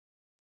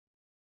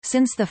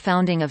Since the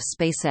founding of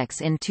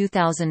SpaceX in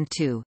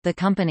 2002, the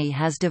company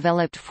has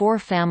developed 4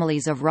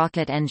 families of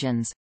rocket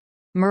engines: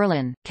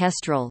 Merlin,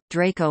 Kestrel,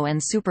 Draco and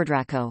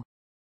SuperDraco,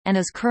 and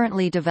is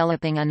currently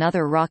developing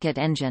another rocket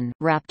engine,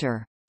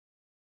 Raptor.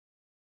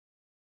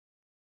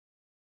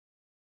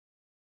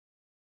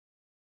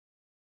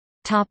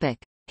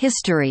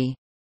 History.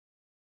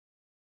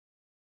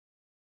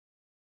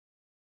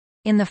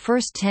 In the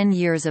first 10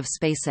 years of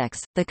SpaceX,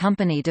 the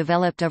company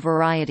developed a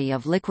variety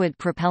of liquid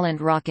propellant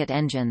rocket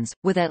engines,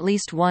 with at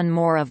least one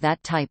more of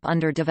that type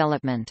under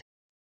development.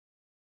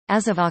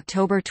 As of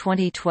October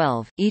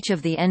 2012, each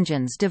of the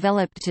engines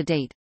developed to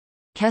date,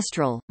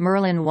 Kestrel,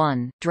 Merlin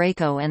 1,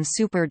 Draco and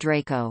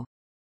SuperDraco,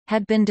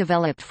 had been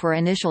developed for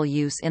initial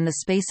use in the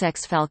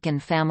SpaceX Falcon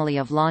family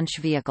of launch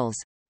vehicles,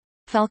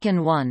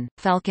 Falcon 1,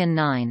 Falcon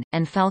 9,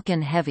 and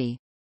Falcon Heavy,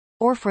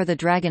 or for the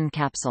Dragon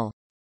capsule.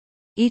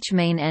 Each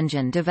main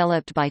engine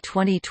developed by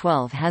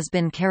 2012 has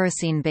been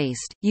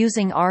kerosene-based,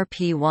 using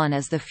RP-1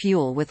 as the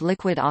fuel with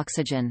liquid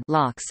oxygen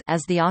 (LOX)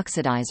 as the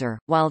oxidizer,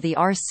 while the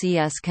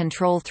RCS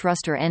control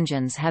thruster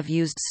engines have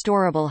used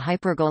storable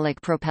hypergolic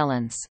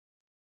propellants.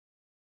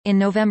 In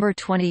November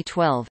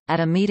 2012, at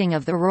a meeting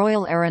of the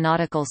Royal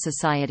Aeronautical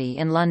Society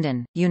in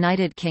London,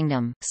 United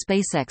Kingdom,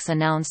 SpaceX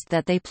announced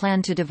that they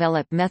plan to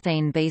develop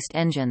methane-based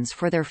engines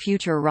for their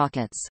future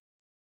rockets.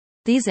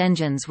 These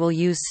engines will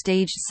use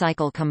staged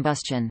cycle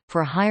combustion,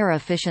 for higher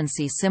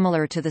efficiency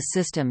similar to the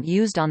system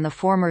used on the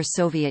former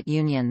Soviet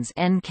Union's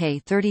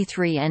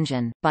NK-33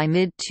 engine. By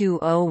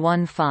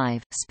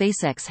mid-2015,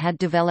 SpaceX had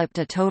developed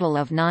a total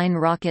of 9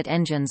 rocket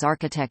engines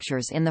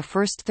architectures in the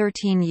first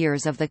 13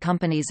 years of the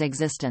company's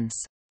existence.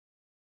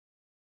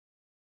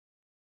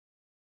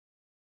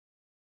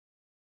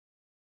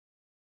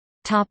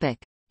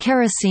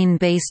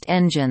 Kerosene-based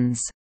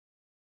engines.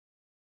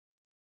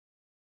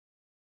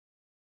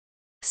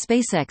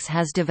 SpaceX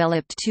has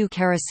developed 2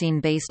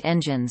 kerosene-based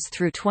engines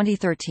through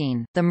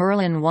 2013, the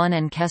Merlin 1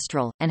 and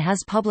Kestrel, and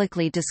has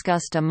publicly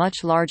discussed a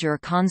much larger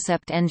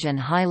concept engine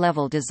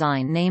high-level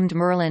design named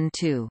Merlin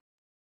 2.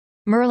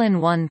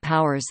 Merlin 1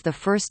 powers the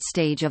first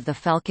stage of the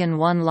Falcon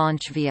 1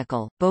 launch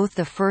vehicle, both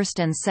the first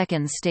and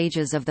second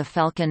stages of the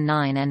Falcon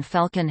 9 and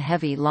Falcon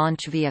Heavy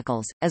launch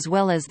vehicles, as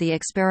well as the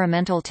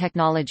experimental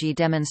technology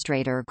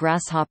demonstrator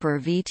Grasshopper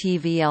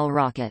VTVL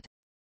rocket.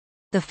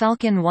 The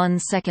Falcon 1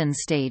 second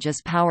stage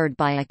is powered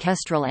by a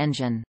Kestrel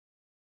engine.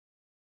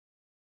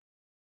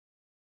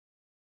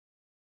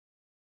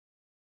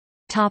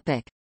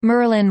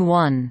 Merlin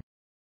 1.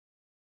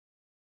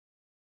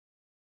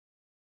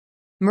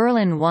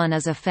 Merlin 1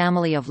 is a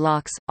family of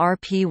LOX,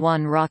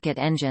 RP-1 rocket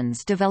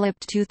engines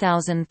developed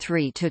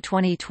 2003 to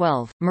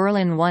 2012.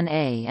 Merlin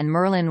 1A and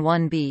Merlin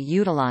 1B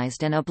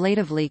utilized an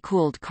ablatively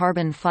cooled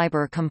carbon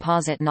fiber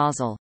composite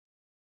nozzle.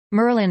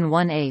 Merlin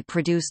 1A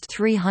produced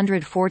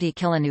 340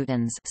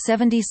 kilonewtons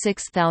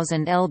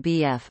 (76,000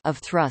 lbf) of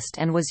thrust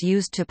and was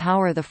used to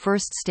power the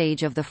first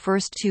stage of the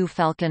first 2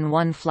 Falcon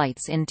 1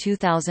 flights in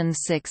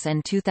 2006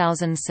 and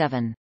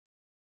 2007.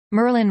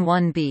 Merlin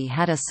 1B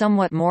had a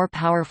somewhat more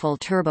powerful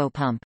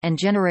turbopump, and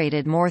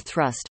generated more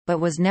thrust, but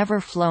was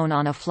never flown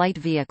on a flight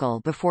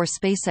vehicle before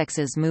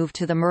SpaceX's move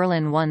to the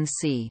Merlin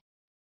 1C.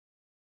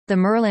 The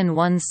Merlin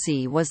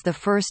 1C was the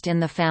first in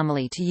the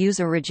family to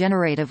use a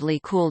regeneratively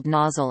cooled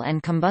nozzle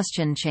and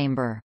combustion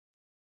chamber.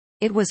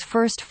 It was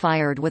first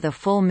fired with a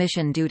full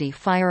mission duty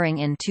firing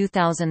in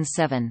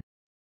 2007.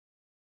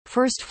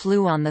 First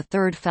flew on the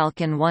third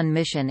Falcon 1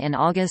 mission in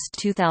August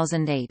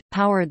 2008,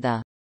 powered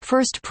the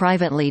first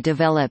privately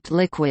developed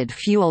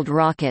liquid-fueled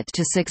rocket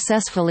to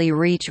successfully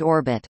reach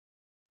orbit,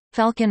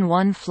 Falcon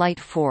 1 Flight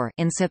 4,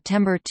 in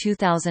September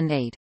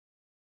 2008.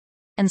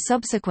 And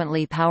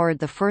subsequently powered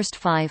the first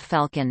 5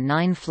 Falcon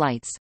 9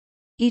 flights,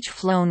 each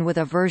flown with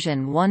a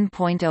version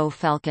 1.0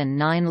 Falcon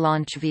 9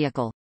 launch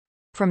vehicle.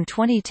 From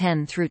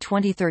 2010 through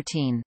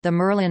 2013, the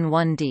Merlin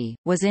 1D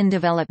was in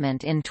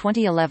development in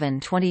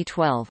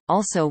 2011-2012,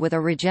 also with a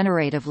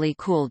regeneratively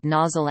cooled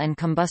nozzle and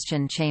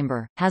combustion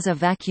chamber, has a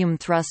vacuum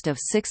thrust of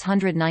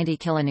 690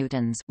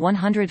 kilonewtons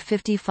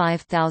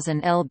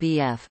 (155,000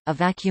 lbf), a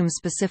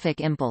vacuum-specific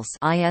impulse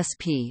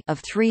 (ISP) of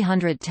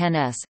 310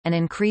 s, an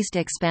increased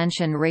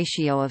expansion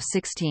ratio of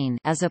 16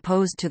 as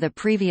opposed to the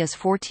previous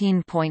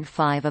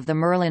 14.5 of the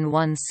Merlin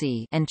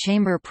 1C, and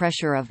chamber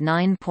pressure of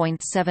 9.7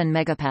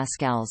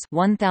 megapascals.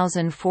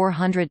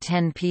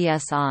 1,410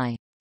 psi.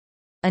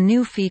 A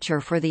new feature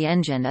for the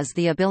engine is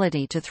the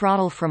ability to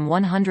throttle from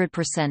 100%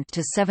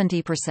 to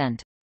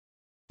 70%.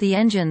 The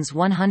engine's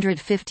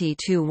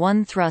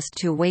 150-to-1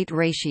 thrust-to-weight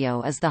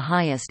ratio is the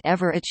highest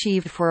ever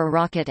achieved for a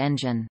rocket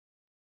engine.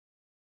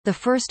 The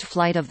first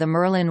flight of the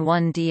Merlin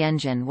 1D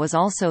engine was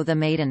also the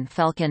maiden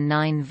Falcon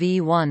 9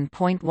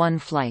 V1.1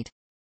 flight.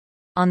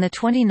 On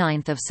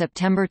 29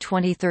 September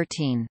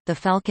 2013, the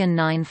Falcon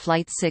 9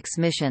 Flight 6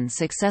 mission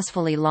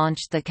successfully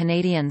launched the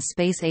Canadian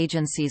Space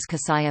Agency's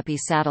Cassiope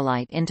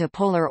satellite into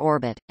polar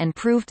orbit, and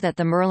proved that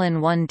the Merlin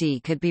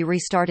 1D could be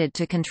restarted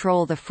to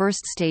control the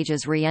first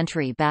stage's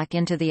re-entry back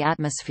into the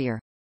atmosphere.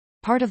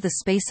 Part of the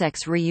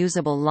SpaceX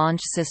Reusable Launch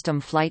System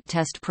flight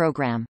test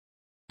program.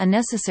 a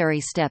necessary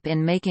step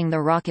in making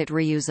the rocket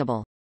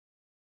reusable.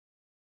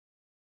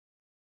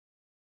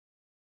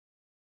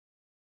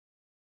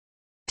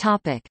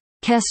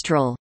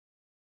 Kestrel.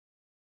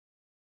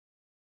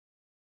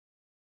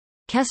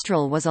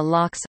 Kestrel was a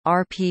LOX,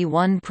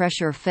 RP-1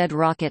 pressure-fed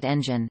rocket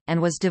engine,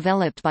 and was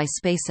developed by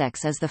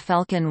SpaceX as the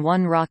Falcon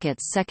 9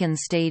 rocket's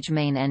second-stage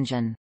main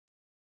engine.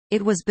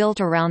 It was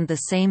built around the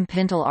same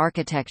pintle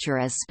architecture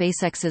as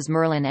SpaceX's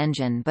Merlin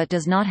engine but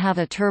does not have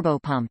a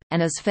turbopump,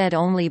 and is fed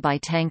only by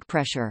tank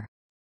pressure.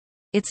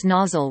 Its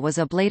nozzle was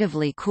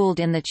ablatively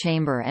cooled in the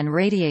chamber and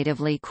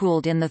radiatively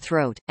cooled in the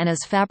throat, and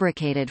is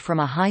fabricated from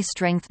a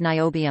high-strength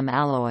niobium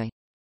alloy.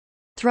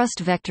 Thrust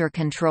vector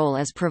control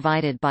is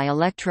provided by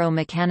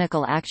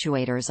electro-mechanical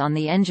actuators on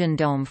the engine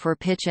dome for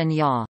pitch and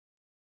yaw.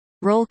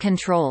 Roll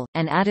control,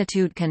 and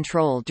attitude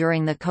control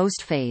during the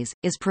coast phase,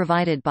 is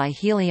provided by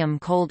helium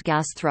cold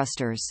gas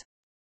thrusters.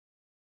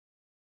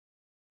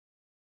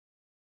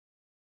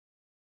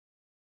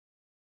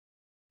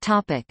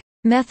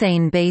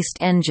 Methane-based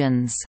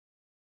engines.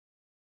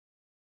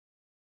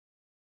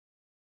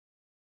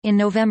 In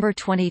November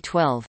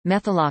 2012,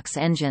 Methalox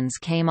engines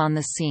came on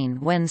the scene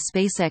when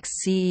SpaceX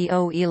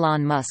CEO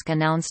Elon Musk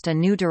announced a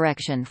new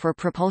direction for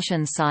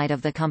propulsion side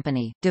of the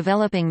company,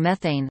 developing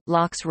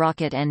methane-LOX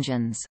rocket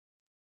engines.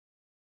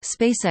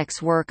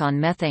 SpaceX work on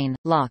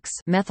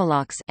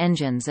Methalox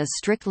engines is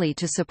strictly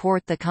to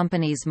support the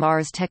company's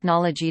Mars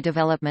technology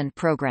development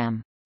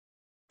program.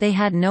 They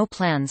had no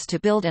plans to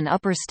build an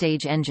upper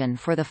stage engine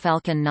for the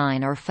Falcon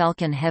 9 or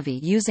Falcon Heavy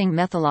using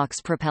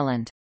Methalox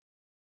propellant.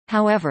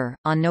 However,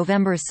 on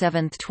November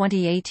 7,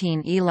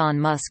 2018, Elon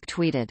Musk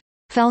tweeted,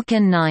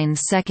 "Falcon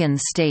 9's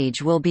second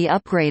stage will be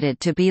upgraded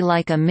to be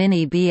like a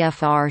mini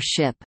BFR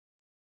ship,"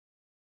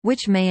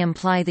 which may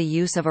imply the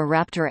use of a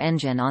Raptor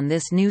engine on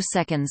this new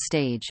second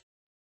stage.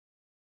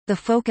 The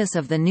focus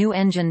of the new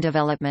engine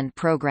development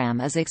program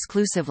is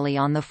exclusively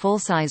on the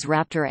full-size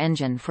Raptor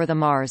engine for the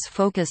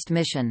Mars-focused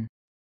mission.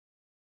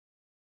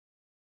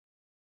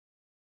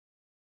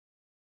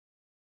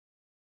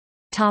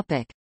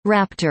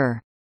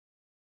 Raptor.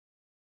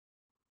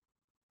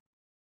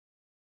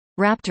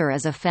 Raptor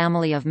is a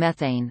family of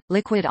methane,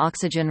 liquid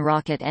oxygen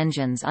rocket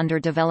engines under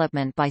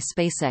development by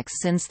SpaceX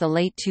since the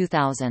late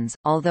 2000s,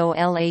 although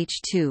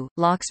LH2,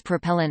 LOX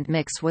propellant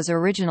mix was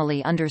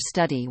originally under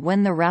study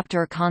when the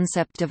Raptor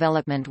concept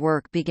development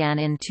work began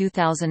in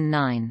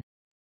 2009.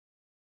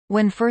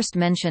 When first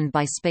mentioned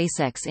by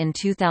SpaceX in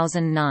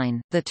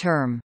 2009, the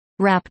term,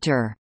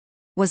 Raptor,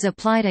 was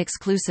applied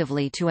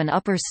exclusively to an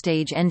upper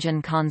stage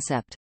engine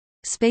concept.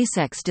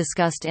 SpaceX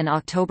discussed in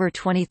October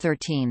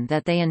 2013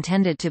 that they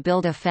intended to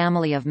build a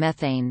family of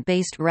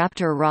methane-based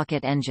Raptor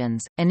rocket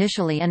engines,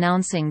 initially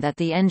announcing that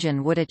the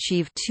engine would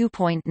achieve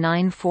 2.94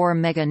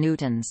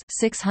 meganewtons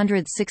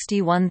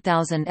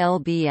 (661,000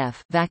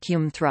 lbf)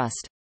 vacuum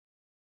thrust.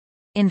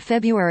 In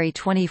February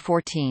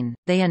 2014,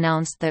 they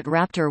announced that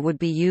Raptor would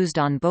be used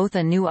on both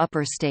a new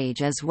upper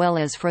stage as well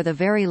as for the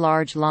Very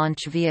Large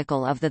Launch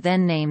Vehicle of the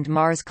then-named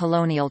Mars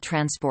Colonial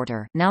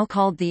Transporter, now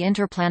called the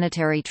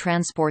Interplanetary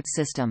Transport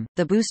System.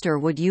 The booster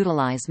would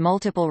utilize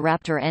multiple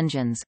Raptor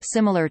engines,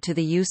 similar to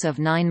the use of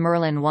 9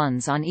 Merlin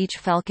 1s on each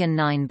Falcon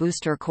 9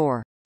 booster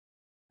core.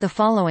 The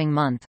following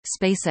month,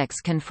 SpaceX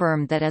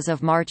confirmed that as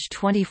of March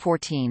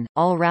 2014,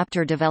 all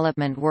Raptor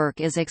development work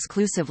is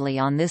exclusively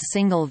on this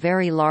single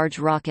Very Large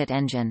rocket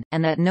engine,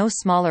 and that no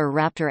smaller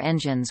Raptor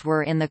engines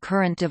were in the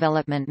current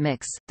development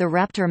mix. The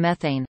Raptor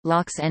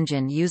methane-LOX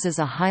engine uses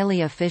a highly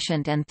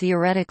efficient and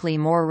theoretically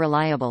more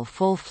reliable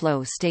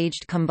full-flow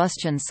staged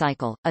combustion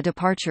cycle, a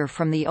departure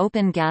from the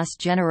open gas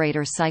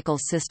generator cycle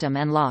system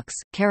and LOX,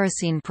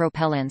 kerosene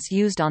propellants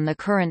used on the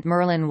current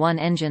Merlin 1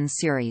 engine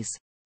series.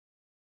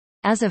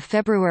 As of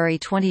February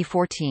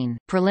 2014,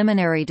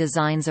 preliminary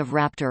designs of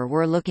Raptor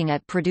were looking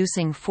at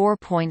producing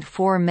 4.4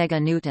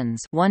 meganewtons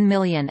 (1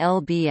 million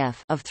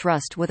lbf) of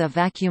thrust with a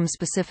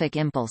vacuum-specific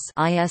impulse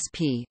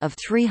 (ISP) of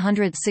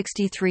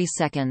 363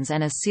 seconds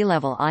and a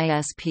sea-level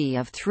ISP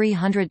of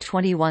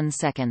 321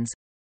 seconds.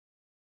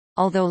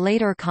 Although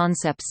later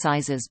concept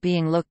sizes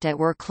being looked at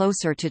were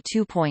closer to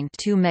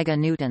 2.2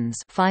 meganewtons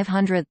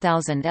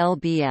 (500,000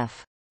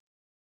 lbf).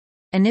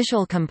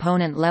 Initial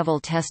component-level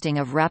testing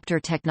of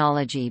Raptor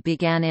technology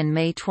began in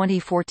May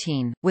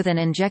 2014, with an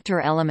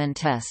injector element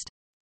test.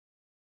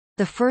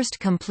 The first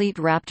complete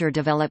Raptor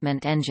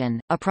development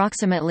engine,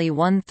 approximately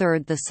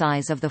one-third the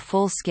size of the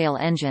full-scale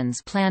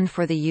engines planned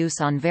for the use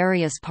on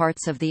various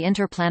parts of the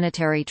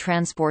Interplanetary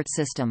Transport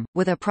System,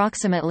 with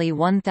approximately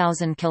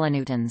 1,000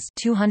 kilonewtons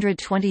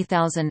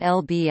 (220,000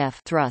 lbf)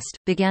 thrust,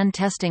 began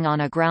testing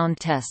on a ground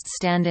test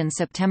stand in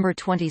September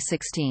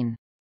 2016.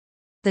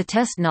 The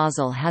test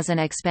nozzle has an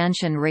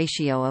expansion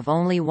ratio of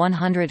only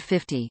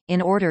 150,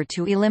 in order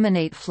to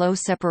eliminate flow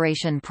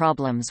separation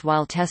problems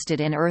while tested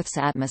in Earth's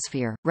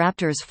atmosphere.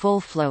 Raptor's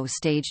full-flow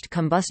staged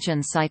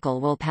combustion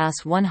cycle will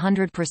pass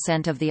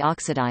 100% of the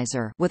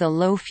oxidizer with a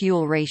low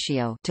fuel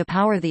ratio to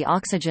power the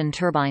oxygen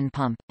turbine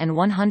pump, and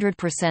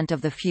 100%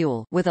 of the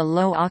fuel with a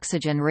low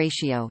oxygen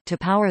ratio to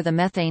power the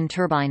methane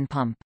turbine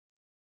pump.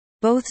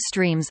 Both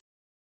streams,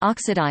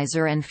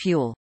 oxidizer and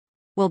fuel,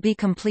 will be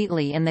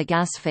completely in the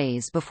gas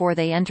phase before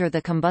they enter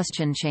the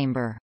combustion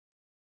chamber.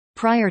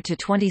 Prior to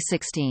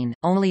 2016,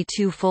 only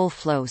 2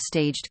 full-flow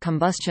staged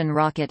combustion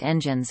rocket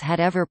engines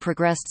had ever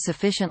progressed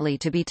sufficiently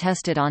to be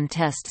tested on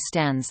test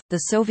stands,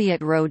 the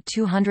Soviet Road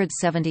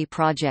 270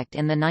 project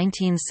in the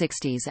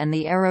 1960s and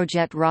the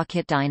Aerojet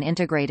Rocketdyne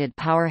Integrated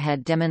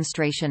Powerhead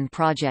Demonstration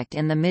project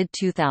in the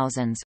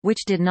mid-2000s,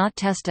 which did not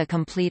test a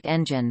complete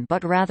engine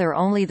but rather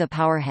only the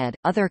powerhead.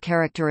 Other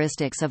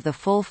characteristics of the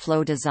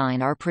full-flow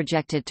design are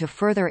projected to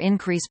further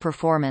increase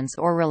performance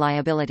or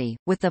reliability,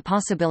 with the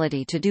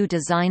possibility to do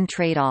design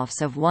trade-offs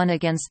of one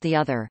against the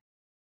other.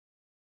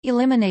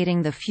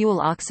 Eliminating the fuel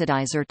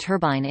oxidizer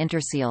turbine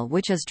interseal,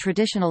 which is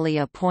traditionally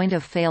a point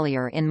of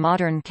failure in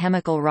modern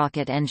chemical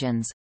rocket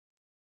engines.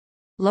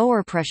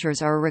 Lower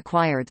pressures are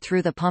required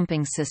through the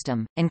pumping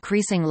system,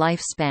 increasing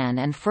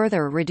lifespan and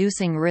further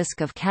reducing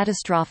risk of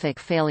catastrophic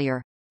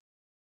failure.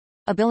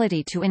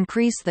 Ability to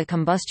increase the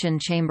combustion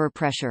chamber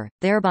pressure,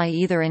 thereby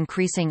either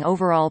increasing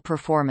overall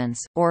performance,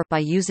 or by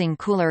using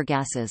cooler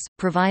gases,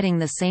 providing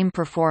the same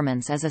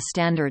performance as a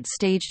standard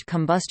staged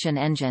combustion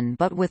engine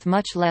but with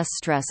much less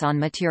stress on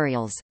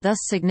materials, thus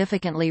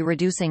significantly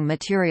reducing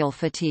material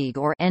fatigue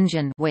or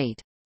engine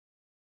weight.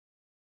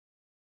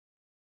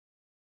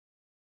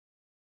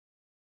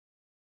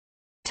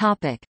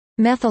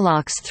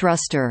 Methalox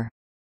thruster.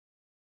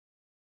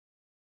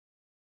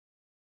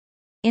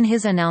 In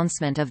his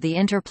announcement of the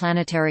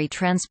Interplanetary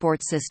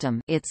Transport System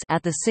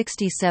at the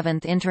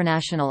 67th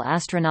International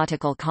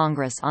Astronautical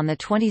Congress on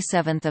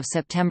 27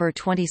 September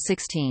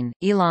 2016,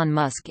 Elon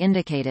Musk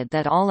indicated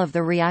that all of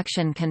the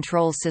reaction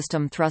control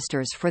system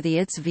thrusters for the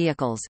ITS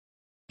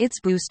vehicles—its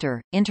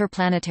booster,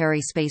 interplanetary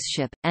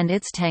spaceship, and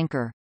its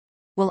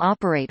tanker—will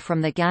operate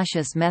from the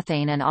gaseous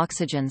methane and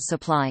oxygen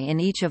supply in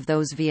each of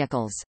those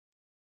vehicles.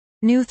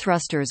 New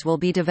thrusters will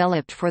be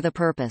developed for the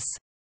purpose.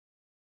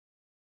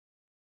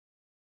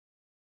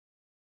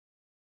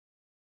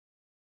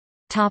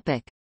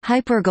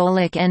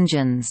 Hypergolic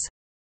engines.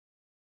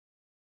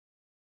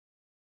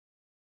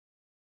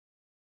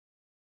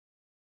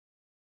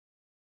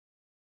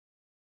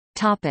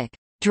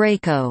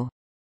 Draco.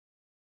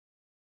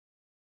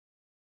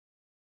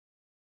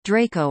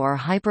 Draco are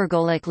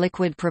hypergolic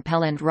liquid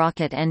propellant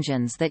rocket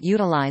engines that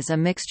utilize a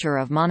mixture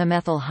of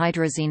monomethyl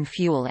hydrazine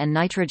fuel and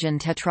nitrogen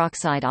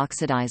tetroxide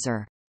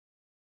oxidizer.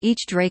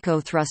 Each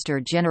Draco thruster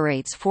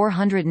generates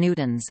 400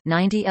 newtons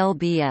 (90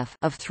 lbf)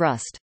 of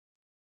thrust.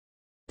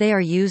 They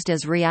are used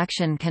as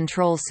reaction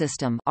control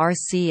system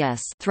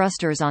 (RCS)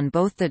 thrusters on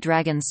both the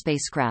Dragon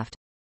spacecraft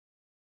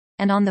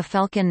and on the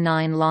Falcon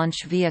 9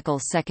 launch vehicle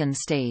second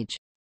stage.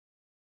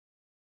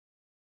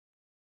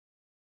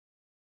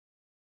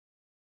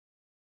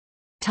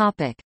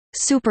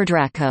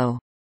 SuperDraco.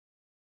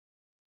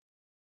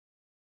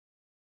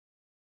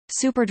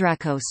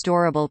 SuperDraco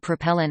storable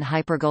propellant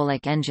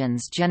hypergolic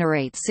engines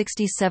generate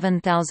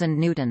 67,000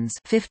 newtons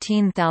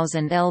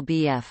 (15,000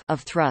 lbf)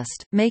 of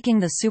thrust, making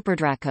the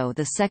SuperDraco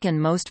the second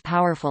most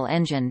powerful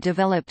engine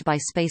developed by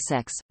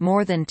SpaceX,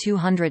 more than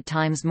 200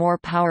 times more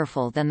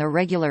powerful than the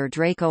regular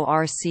Draco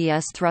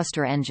RCS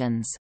thruster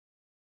engines.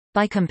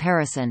 By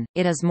comparison,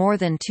 it is more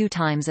than 2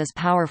 times as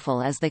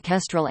powerful as the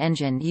Kestrel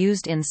engine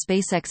used in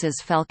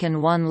SpaceX's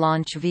Falcon 1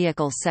 launch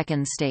vehicle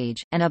second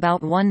stage, and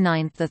about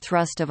 1/9 the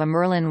thrust of a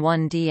Merlin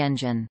 1D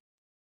engine.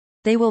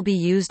 They will be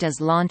used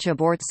as launch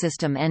abort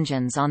system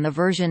engines on the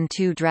version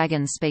 2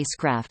 Dragon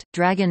spacecraft,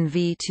 Dragon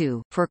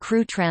V2, for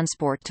crew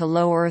transport to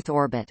low Earth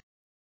orbit.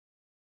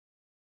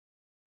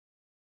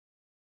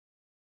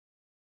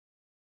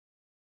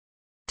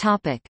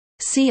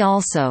 See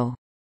also: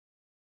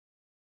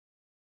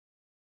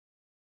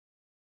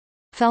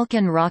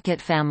 Falcon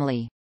rocket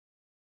family.